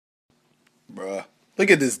Bruh,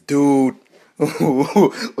 look at this dude.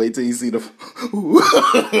 Wait till you see the.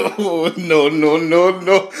 No, no, no,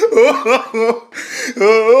 no.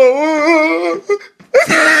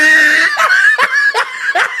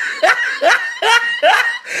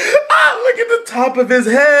 Look at the top of his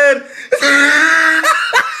head.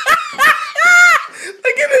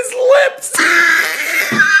 Look at his lips.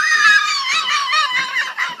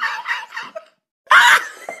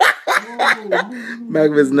 Back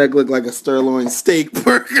of his neck looked like a sirloin steak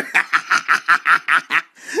burger.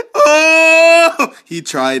 Oh, he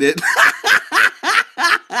tried it.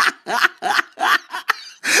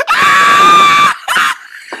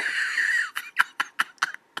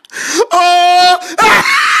 Oh!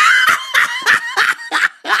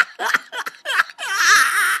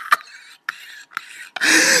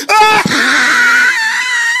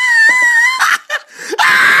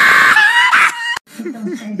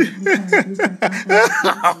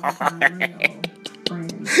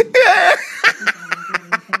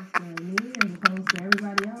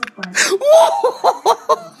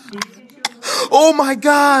 Oh my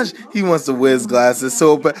gosh, he wants the Wiz glasses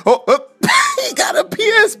so bad. Oh, he got a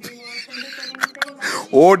PSP.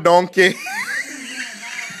 Oh, donkey.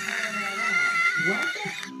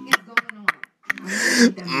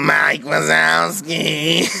 Mike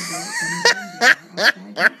Wazowski.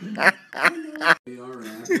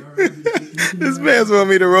 This man's want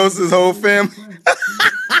me to roast his whole family.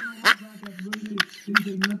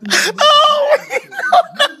 Oh!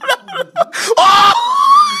 Oh!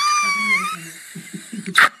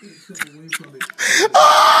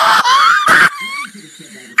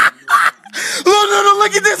 No,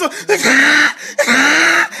 look at this one.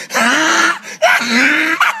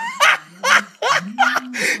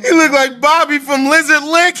 He look like Bobby from Lizard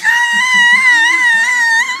Lick.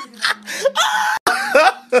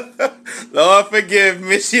 Lord forgive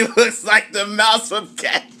me, she looks like the mouse from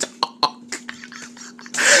Cat Dog.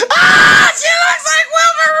 She looks like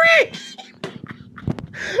Wolverine.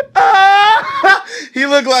 He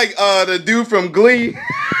looked like the dude from Glee.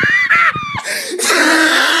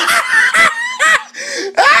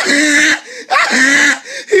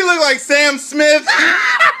 He looked like Sam Smith.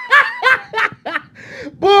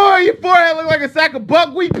 Boy, your forehead look like a sack of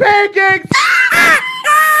buckwheat pancakes.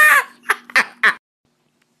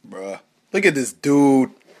 Bruh, look at this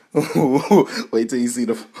dude. Wait till you see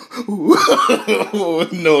the.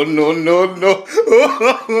 No, no, no, no.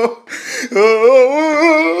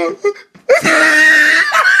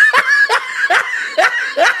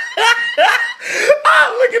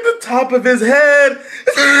 Look at the top of his head.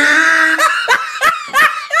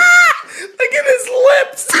 Look at his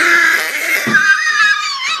lips.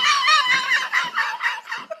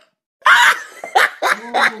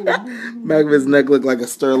 Back of his neck looked like a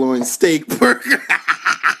sirloin steak burger.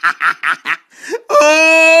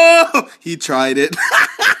 Oh, he tried it.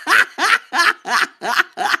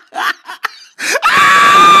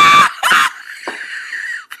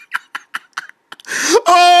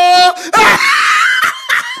 Oh!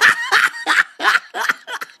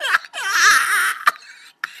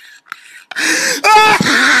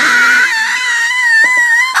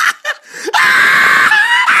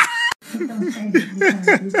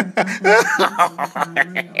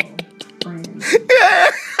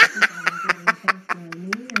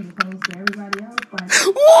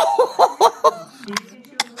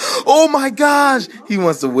 Oh my gosh, he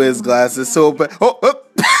wants the Wiz glasses so bad. Oh,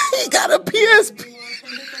 he got a PSP.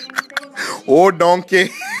 Oh, donkey.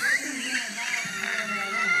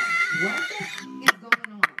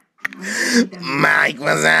 Mike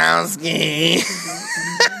Wazowski.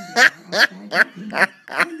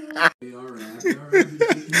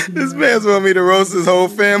 This man's want me to roast his whole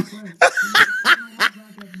family.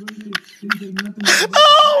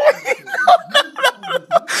 Oh!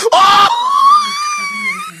 Oh!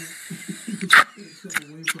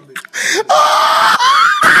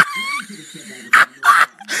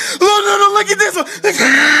 No, look at this one.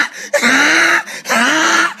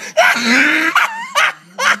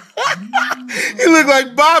 He look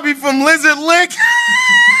like Bobby from Lizard Lick.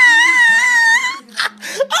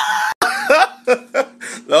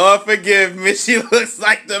 Lord forgive me, she looks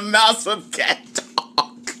like the mouse from Cat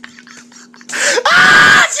Dog.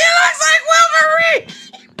 She looks like Wolverine.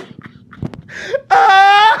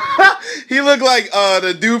 He looked like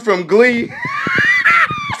the dude from Glee.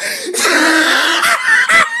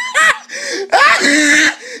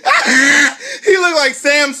 He looked like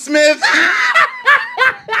Sam Smith.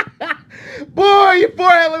 Boy, your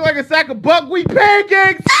forehead look like a sack of buckwheat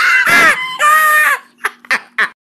pancakes.